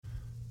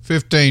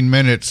15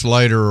 minutes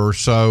later or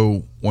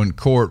so, when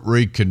court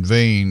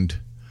reconvened,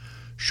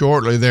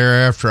 shortly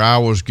thereafter, I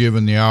was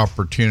given the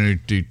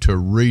opportunity to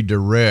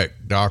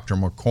redirect Dr.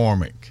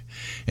 McCormick.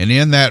 And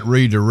in that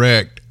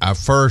redirect, I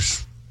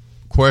first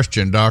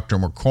questioned Dr.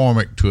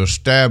 McCormick to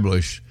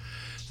establish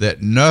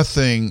that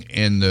nothing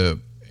in the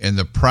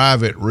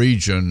private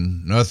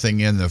region, nothing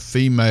in the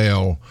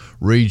female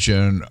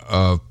region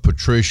of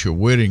Patricia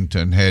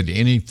Whittington had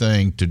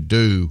anything to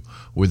do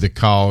with the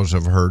cause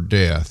of her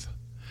death.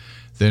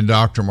 Then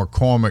Dr.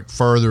 McCormick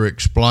further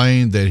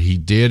explained that he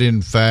did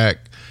in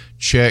fact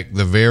check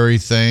the very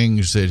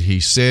things that he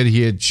said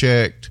he had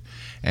checked,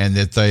 and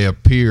that they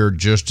appeared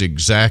just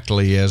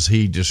exactly as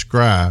he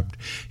described.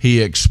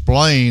 He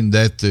explained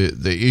that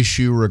the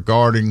issue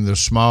regarding the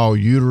small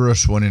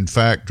uterus, when in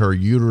fact her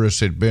uterus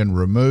had been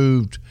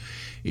removed,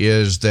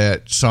 is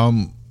that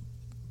some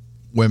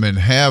women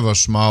have a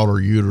smaller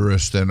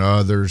uterus than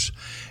others,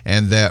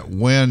 and that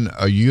when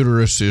a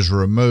uterus is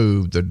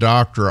removed, the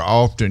doctor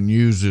often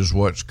uses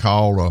what's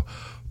called a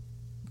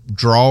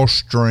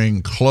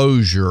drawstring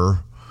closure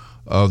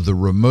of the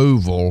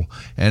removal,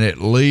 and it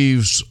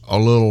leaves a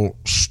little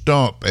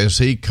stump, as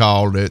he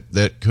called it,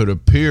 that could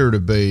appear to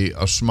be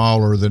a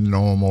smaller than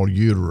normal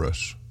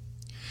uterus.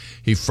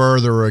 He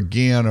further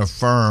again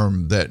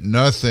affirmed that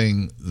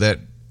nothing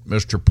that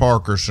Mr.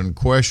 Parkerson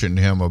questioned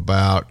him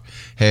about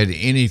had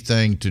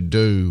anything to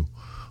do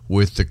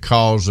with the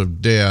cause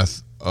of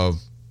death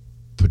of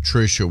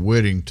Patricia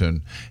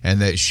Whittington, and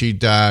that she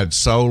died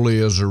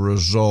solely as a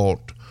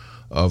result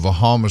of a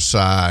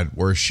homicide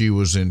where she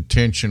was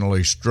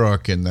intentionally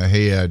struck in the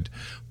head,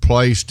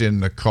 placed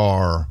in the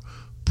car,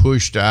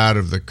 pushed out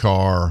of the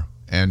car,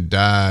 and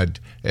died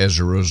as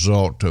a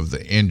result of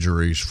the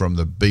injuries from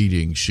the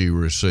beating she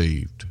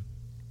received.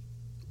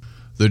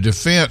 The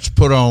defense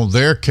put on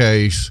their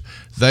case.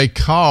 They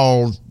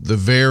called the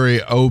very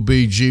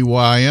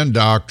OBGYN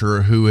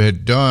doctor who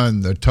had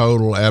done the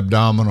total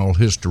abdominal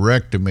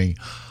hysterectomy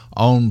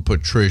on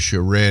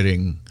Patricia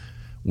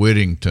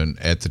Whittington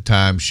at the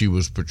time she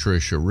was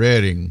Patricia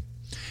Redding,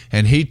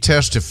 and he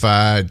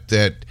testified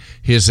that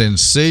his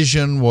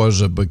incision was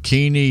a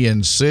bikini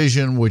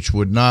incision, which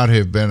would not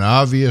have been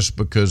obvious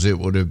because it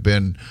would have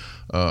been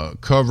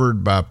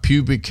covered by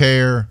pubic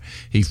hair.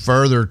 He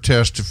further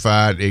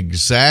testified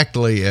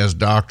exactly as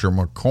Dr.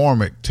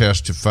 McCormick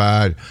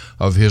testified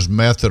of his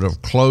method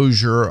of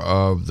closure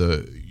of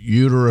the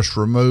uterus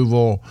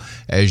removal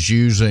as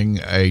using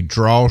a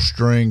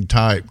drawstring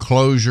type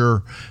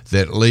closure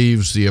that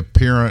leaves the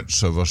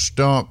appearance of a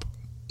stump.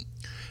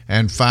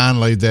 And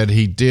finally, that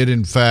he did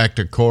in fact,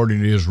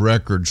 according to his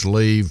records,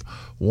 leave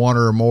one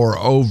or more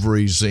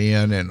ovaries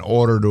in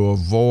order to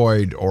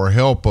avoid or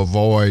help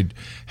avoid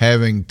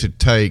having to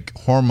take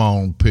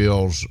hormone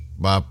pills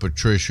by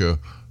Patricia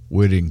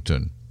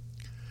Whittington.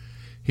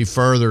 He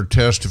further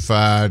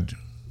testified,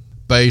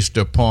 based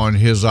upon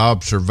his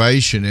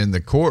observation in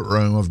the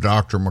courtroom of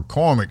Dr.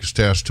 McCormick's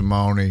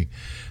testimony,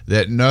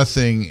 that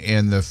nothing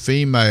in the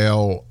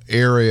female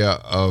area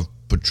of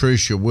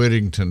Patricia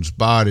Whittington's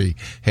body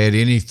had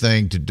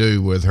anything to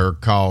do with her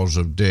cause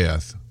of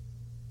death.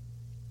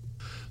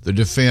 The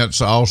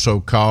defense also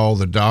called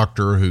the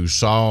doctor who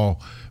saw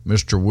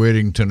Mr.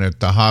 Whittington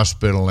at the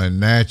hospital in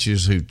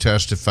Natchez, who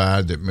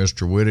testified that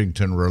Mr.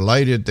 Whittington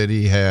related that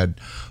he had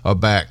a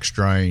back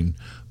strain,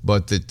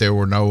 but that there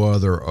were no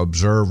other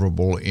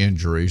observable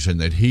injuries,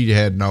 and that he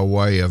had no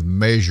way of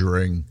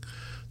measuring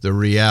the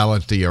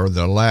reality or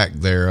the lack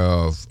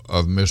thereof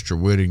of Mr.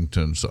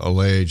 Whittington's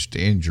alleged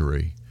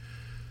injury.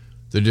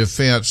 The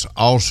defense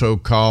also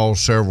called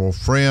several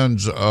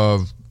friends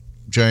of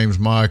James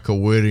Michael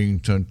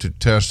Whittington to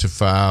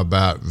testify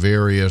about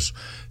various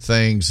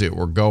things that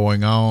were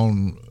going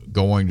on,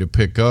 going to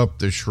pick up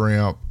the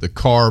shrimp, the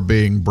car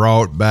being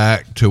brought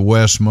back to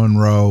West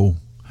Monroe,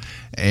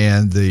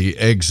 and the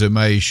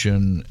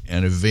exhumation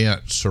and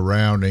events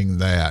surrounding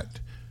that.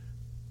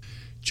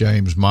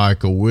 James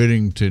Michael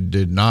Whittington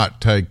did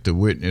not take the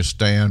witness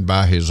stand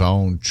by his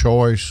own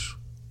choice.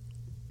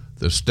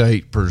 The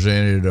state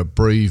presented a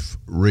brief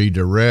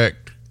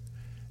redirect,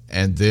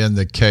 and then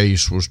the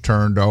case was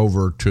turned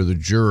over to the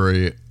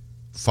jury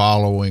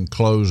following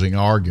closing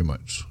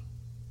arguments.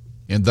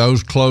 In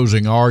those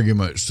closing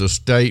arguments, the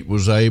state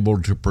was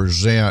able to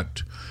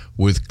present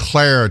with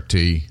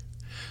clarity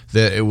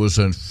that it was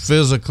a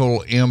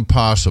physical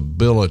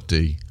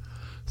impossibility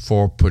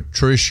for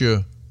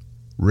Patricia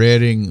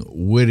Redding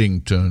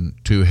Whittington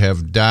to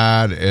have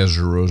died as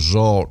a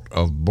result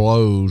of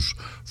blows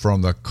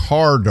from the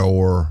car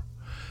door,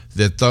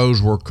 that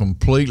those were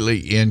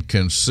completely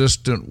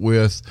inconsistent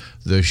with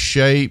the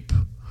shape,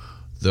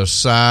 the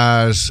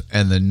size,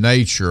 and the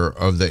nature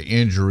of the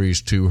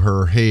injuries to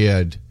her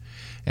head,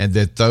 and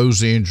that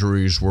those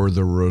injuries were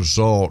the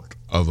result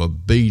of a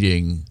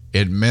beating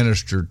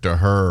administered to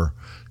her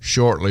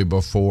shortly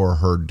before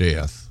her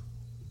death.